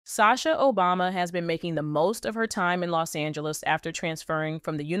Sasha Obama has been making the most of her time in Los Angeles after transferring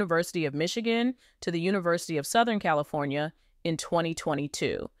from the University of Michigan to the University of Southern California in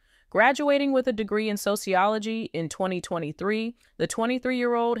 2022. Graduating with a degree in sociology in 2023, the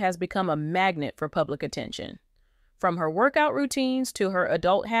 23-year-old has become a magnet for public attention. From her workout routines to her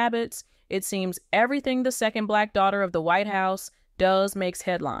adult habits, it seems everything the second Black daughter of the White House does makes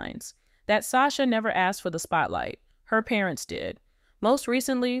headlines. That Sasha never asked for the spotlight. Her parents did. Most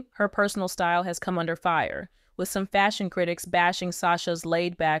recently, her personal style has come under fire, with some fashion critics bashing Sasha's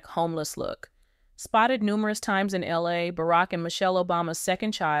laid-back, homeless look. Spotted numerous times in LA, Barack and Michelle Obama's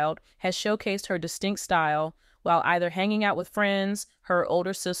second child has showcased her distinct style while either hanging out with friends, her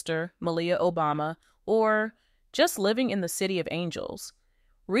older sister, Malia Obama, or just living in the City of Angels.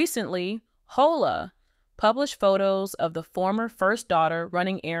 Recently, Hola published photos of the former first daughter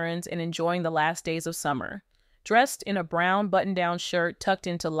running errands and enjoying the last days of summer. Dressed in a brown button-down shirt tucked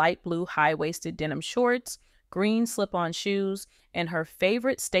into light blue high-waisted denim shorts, green slip-on shoes, and her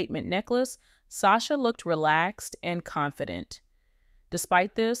favorite statement necklace, Sasha looked relaxed and confident.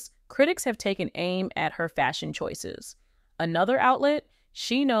 Despite this, critics have taken aim at her fashion choices. Another outlet,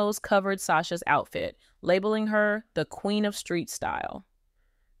 She Knows, covered Sasha's outfit, labeling her the Queen of Street Style.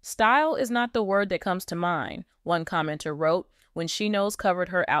 "Style is not the word that comes to mind," one commenter wrote when She Knows covered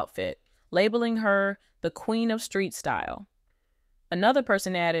her outfit, labeling her the Queen of Street Style. Another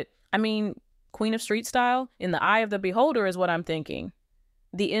person added, Queen of Street Style? In the eye of the beholder is what I'm thinking.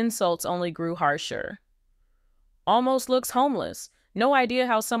 The insults only grew harsher. "Almost looks homeless. No idea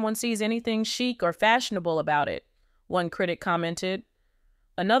how someone sees anything chic or fashionable about it," one critic commented.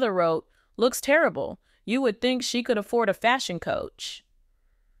 Another wrote, "Looks terrible. You would think she could afford a fashion coach."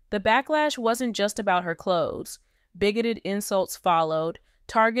 The backlash wasn't just about her clothes. Bigoted insults followed,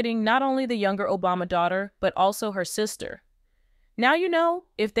 targeting not only the younger Obama daughter, but also her sister. Now you know,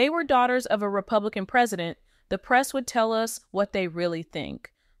 if they were daughters of a Republican president, the press would tell us what they really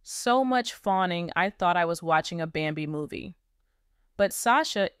think. So much fawning, I thought I was watching a Bambi movie. But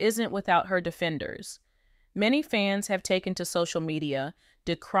Sasha isn't without her defenders. Many fans have taken to social media,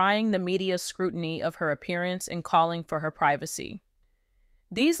 decrying the media's scrutiny of her appearance and calling for her privacy.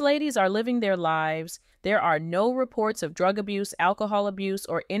 "These ladies are living their lives. There are no reports of drug abuse, alcohol abuse,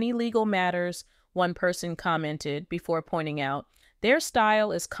 or any legal matters," one person commented before pointing out, "Their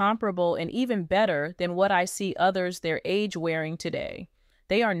style is comparable and even better than what I see others their age wearing today.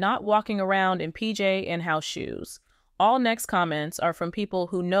 They are not walking around in PJ and house shoes." All next comments are from people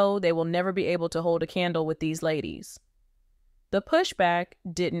who know they will never be able to hold a candle with these ladies. The pushback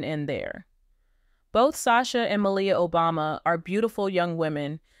didn't end there. Both Sasha and Malia Obama are beautiful young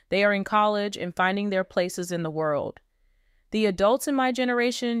women. They are in college and finding their places in the world. The adults in my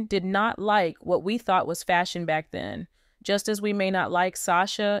generation did not like what we thought was fashion back then, just as we may not like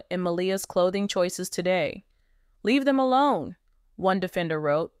Sasha and Malia's clothing choices today. "Leave them alone," one defender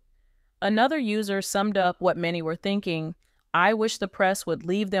wrote. Another user summed up what many were thinking: "I wish the press would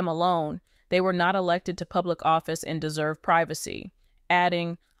leave them alone. They were not elected to public office and deserve privacy,"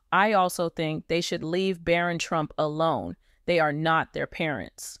 adding, "I also think they should leave Barron Trump alone. They are not their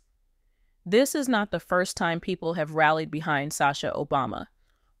parents." This is not the first time people have rallied behind Sasha Obama.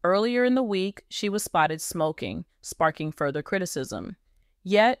 Earlier in the week, she was spotted smoking, sparking further criticism.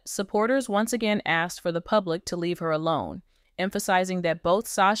 Yet, supporters once again asked for the public to leave her alone, emphasizing that both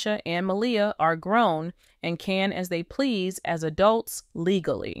Sasha and Malia are grown and can as they please as adults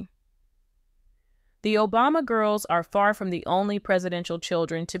legally. The Obama girls are far from the only presidential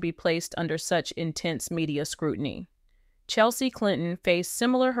children to be placed under such intense media scrutiny. Chelsea Clinton faced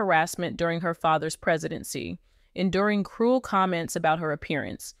similar harassment during her father's presidency, enduring cruel comments about her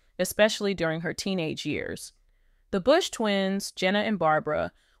appearance, especially during her teenage years. The Bush twins, Jenna and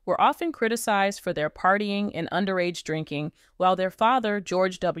Barbara, were often criticized for their partying and underage drinking while their father,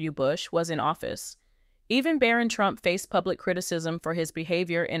 George W. Bush, was in office. Even Barron Trump faced public criticism for his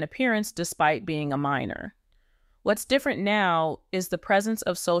behavior and appearance despite being a minor. What's different now is the presence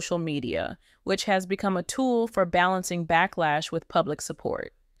of social media, which has become a tool for balancing backlash with public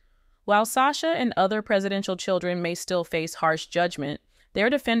support. While Sasha and other presidential children may still face harsh judgment, their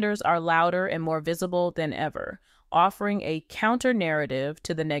defenders are louder and more visible than ever, offering a counter-narrative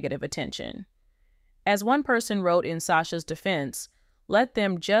to the negative attention. As one person wrote in Sasha's defense, "Let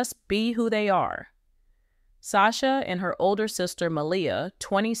them just be who they are." Sasha and her older sister Malia,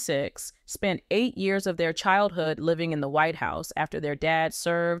 26, spent 8 years of their childhood living in the White House after their dad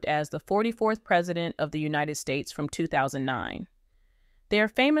served as the 44th President of the United States from 2009. Their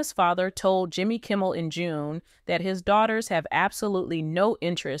famous father told Jimmy Kimmel in June that his daughters have absolutely no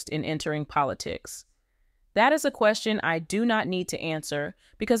interest in entering politics. That is a question I do not need to answer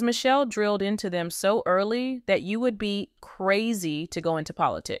because Michelle drilled into them so early that you would be crazy to go into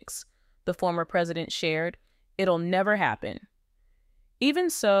politics, the former president shared. It'll never happen. Even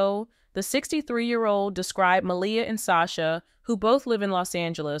so, the 63-year-old described Malia and Sasha, who both live in Los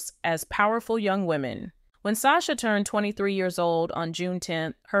Angeles, as powerful young women. When Sasha turned 23 years old on June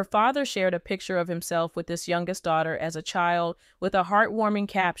 10th, her father shared a picture of himself with this youngest daughter as a child with a heartwarming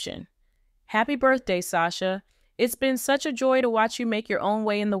caption. "Happy birthday, Sasha. It's been such a joy to watch you make your own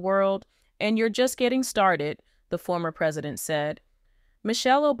way in the world, and you're just getting started," the former president said.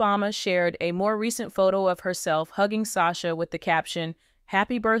 Michelle Obama shared a more recent photo of herself hugging Sasha with the caption,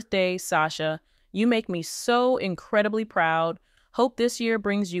 "Happy birthday, Sasha. You make me so incredibly proud. Hope this year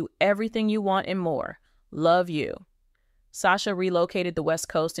brings you everything you want and more. Love you." Sasha relocated the West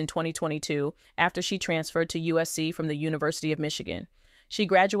Coast in 2022 after she transferred to USC from the University of Michigan. She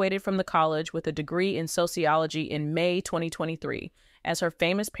graduated from the college with a degree in sociology in May 2023, as her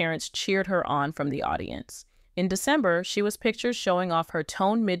famous parents cheered her on from the audience. In December, she was pictured showing off her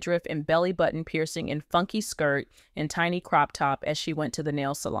toned midriff and belly button piercing and funky skirt and tiny crop top as she went to the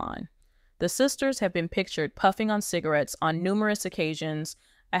nail salon. The sisters have been pictured puffing on cigarettes on numerous occasions,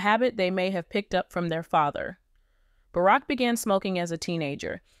 a habit they may have picked up from their father. Barack began smoking as a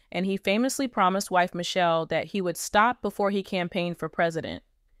teenager, and he famously promised wife Michelle that he would stop before he campaigned for president.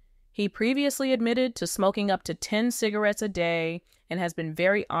 He previously admitted to smoking up to 10 cigarettes a day and has been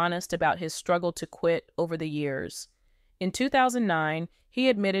very honest about his struggle to quit over the years. In 2009, he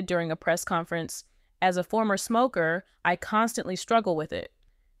admitted during a press conference, "As a former smoker, I constantly struggle with it.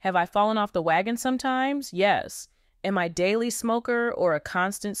 Have I fallen off the wagon sometimes? Yes. Am I a daily smoker or a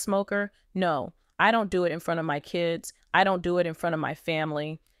constant smoker? No. I don't do it in front of my kids. I don't do it in front of my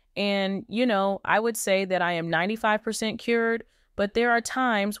family. And, I would say that I am 95% cured, but there are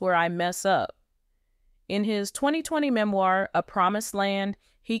times where I mess up." In his 2020 memoir, A Promised Land,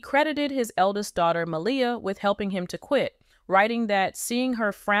 he credited his eldest daughter, Malia, with helping him to quit, writing that seeing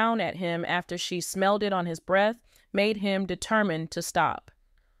her frown at him after she smelled it on his breath made him determined to stop.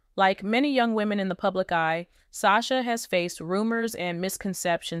 Like many young women in the public eye, Sasha has faced rumors and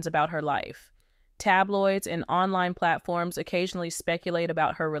misconceptions about her life. Tabloids and online platforms occasionally speculate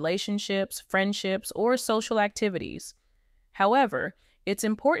about her relationships, friendships, or social activities. However, it's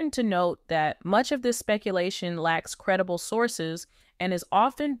important to note that much of this speculation lacks credible sources and is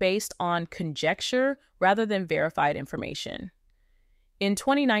often based on conjecture rather than verified information. In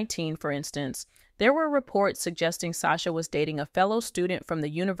 2019, for instance, there were reports suggesting Sasha was dating a fellow student from the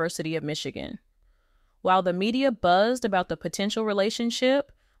University of Michigan. While the media buzzed about the potential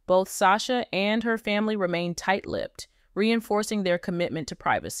relationship, both Sasha and her family remained tight-lipped, reinforcing their commitment to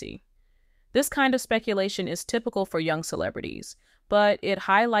privacy. This kind of speculation is typical for young celebrities, but it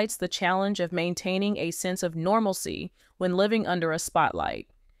highlights the challenge of maintaining a sense of normalcy when living under a spotlight.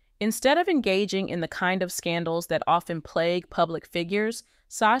 Instead of engaging in the kind of scandals that often plague public figures,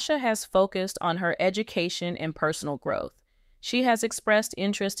 Sasha has focused on her education and personal growth. She has expressed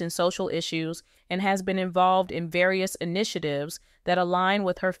interest in social issues and has been involved in various initiatives that align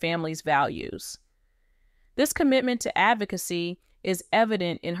with her family's values. This commitment to advocacy is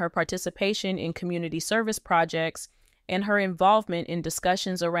evident in her participation in community service projects and her involvement in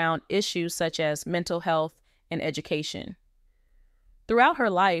discussions around issues such as mental health and education. Throughout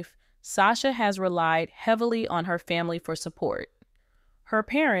her life, Sasha has relied heavily on her family for support. Her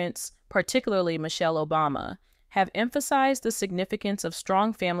parents, particularly Michelle Obama, have emphasized the significance of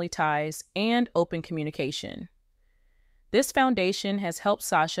strong family ties and open communication. This foundation has helped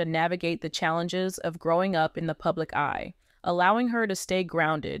Sasha navigate the challenges of growing up in the public eye, allowing her to stay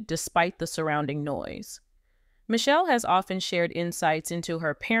grounded despite the surrounding noise. Michelle has often shared insights into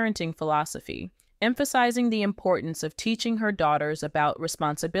her parenting philosophy, emphasizing the importance of teaching her daughters about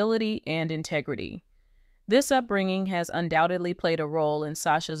responsibility and integrity. This upbringing has undoubtedly played a role in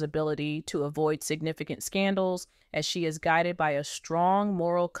Sasha's ability to avoid significant scandals, as she is guided by a strong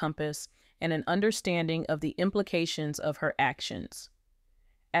moral compass and an understanding of the implications of her actions.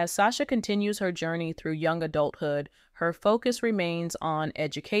 As Sasha continues her journey through young adulthood, her focus remains on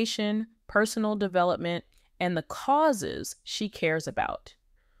education, personal development, and the causes she cares about.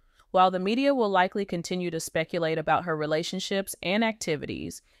 While the media will likely continue to speculate about her relationships and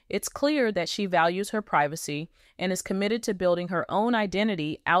activities, it's clear that she values her privacy and is committed to building her own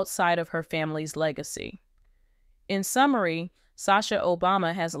identity outside of her family's legacy. In summary, Sasha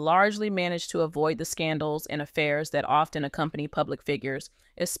Obama has largely managed to avoid the scandals and affairs that often accompany public figures,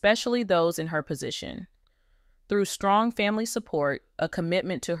 especially those in her position. Through strong family support, a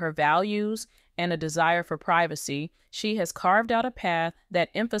commitment to her values, and a desire for privacy, she has carved out a path that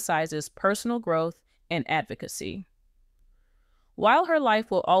emphasizes personal growth and advocacy. While her life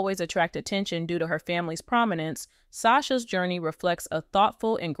will always attract attention due to her family's prominence, Sasha's journey reflects a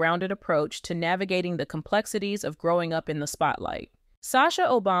thoughtful and grounded approach to navigating the complexities of growing up in the spotlight. Sasha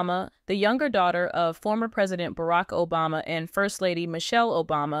Obama, the younger daughter of former President Barack Obama and First Lady Michelle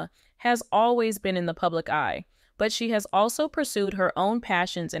Obama, has always been in the public eye, but she has also pursued her own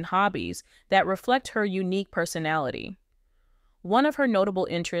passions and hobbies that reflect her unique personality. One of her notable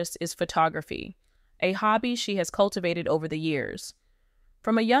interests is photography, a hobby she has cultivated over the years.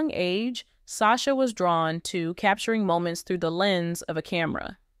 From a young age, Sasha was drawn to capturing moments through the lens of a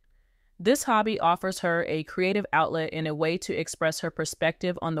camera. This hobby offers her a creative outlet and a way to express her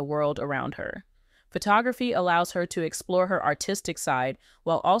perspective on the world around her. Photography allows her to explore her artistic side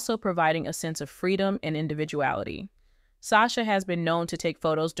while also providing a sense of freedom and individuality. Sasha has been known to take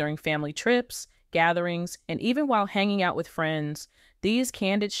photos during family trips, gatherings, and even while hanging out with friends. These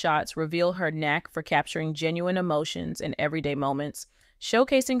candid shots reveal her knack for capturing genuine emotions in everyday moments,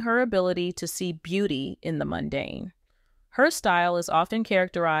 showcasing her ability to see beauty in the mundane. Her style is often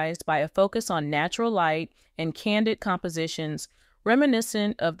characterized by a focus on natural light and candid compositions,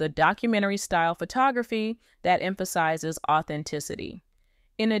 reminiscent of the documentary-style photography that emphasizes authenticity.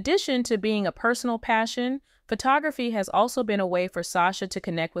 In addition to being a personal passion, photography has also been a way for Sasha to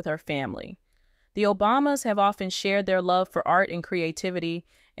connect with her family. The Obamas have often shared their love for art and creativity,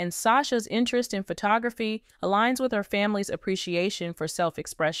 and Sasha's interest in photography aligns with her family's appreciation for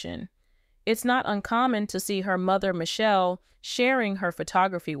self-expression. It's not uncommon to see her mother, Michelle, sharing her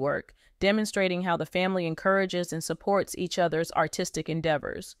photography work, demonstrating how the family encourages and supports each other's artistic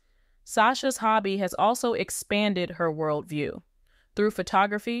endeavors. Sasha's hobby has also expanded her worldview. Through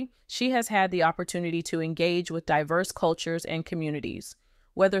photography, she has had the opportunity to engage with diverse cultures and communities.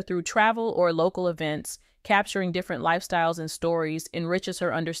 Whether through travel or local events, capturing different lifestyles and stories enriches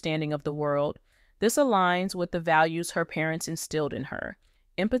her understanding of the world. This aligns with the values her parents instilled in her: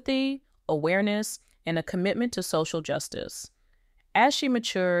 empathy, awareness, and a commitment to social justice. As she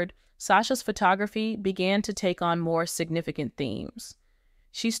matured, Sasha's photography began to take on more significant themes.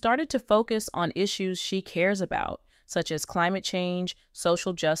 She started to focus on issues she cares about, such as climate change,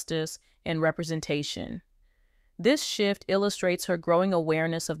 social justice, and representation. This shift illustrates her growing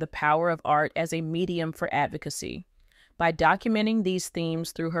awareness of the power of art as a medium for advocacy. By documenting these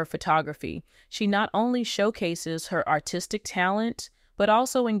themes through her photography, she not only showcases her artistic talent, but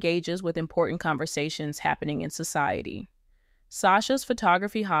also engages with important conversations happening in society. Sasha's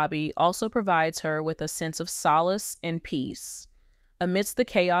photography hobby also provides her with a sense of solace and peace. Amidst the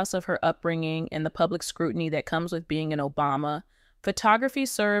chaos of her upbringing and the public scrutiny that comes with being an Obama, photography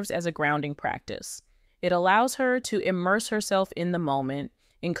serves as a grounding practice. It allows her to immerse herself in the moment,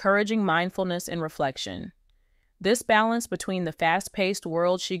 encouraging mindfulness and reflection. This balance between the fast-paced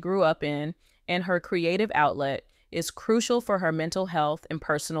world she grew up in and her creative outlet is crucial for her mental health and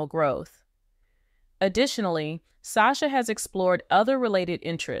personal growth. Additionally, Sasha has explored other related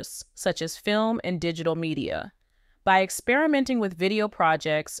interests, such as film and digital media. By experimenting with video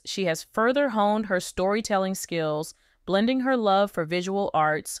projects, she has further honed her storytelling skills, blending her love for visual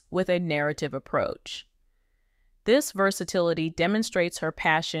arts with a narrative approach. This versatility demonstrates her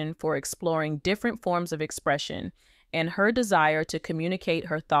passion for exploring different forms of expression and her desire to communicate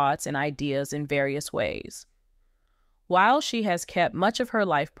her thoughts and ideas in various ways. While she has kept much of her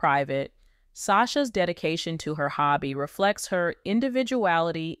life private, Sasha's dedication to her hobby reflects her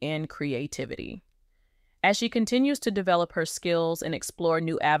individuality and creativity. As she continues to develop her skills and explore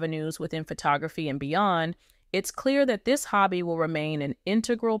new avenues within photography and beyond, it's clear that this hobby will remain an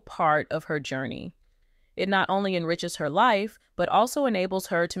integral part of her journey. It not only enriches her life, but also enables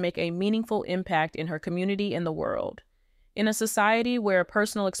her to make a meaningful impact in her community and the world. In a society where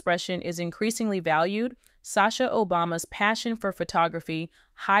personal expression is increasingly valued, Sasha Obama's passion for photography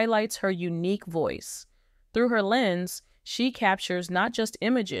highlights her unique voice. Through her lens, she captures not just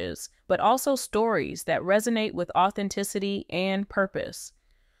images, but also stories that resonate with authenticity and purpose.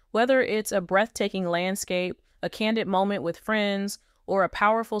 Whether it's a breathtaking landscape, a candid moment with friends, or a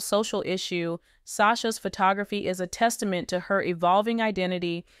powerful social issue, Sasha's photography is a testament to her evolving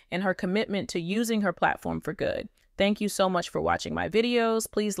identity and her commitment to using her platform for good. Thank you so much for watching my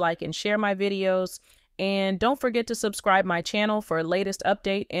videos. Please like and share my videos. And don't forget to subscribe my channel for latest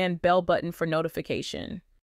update and bell button for notification.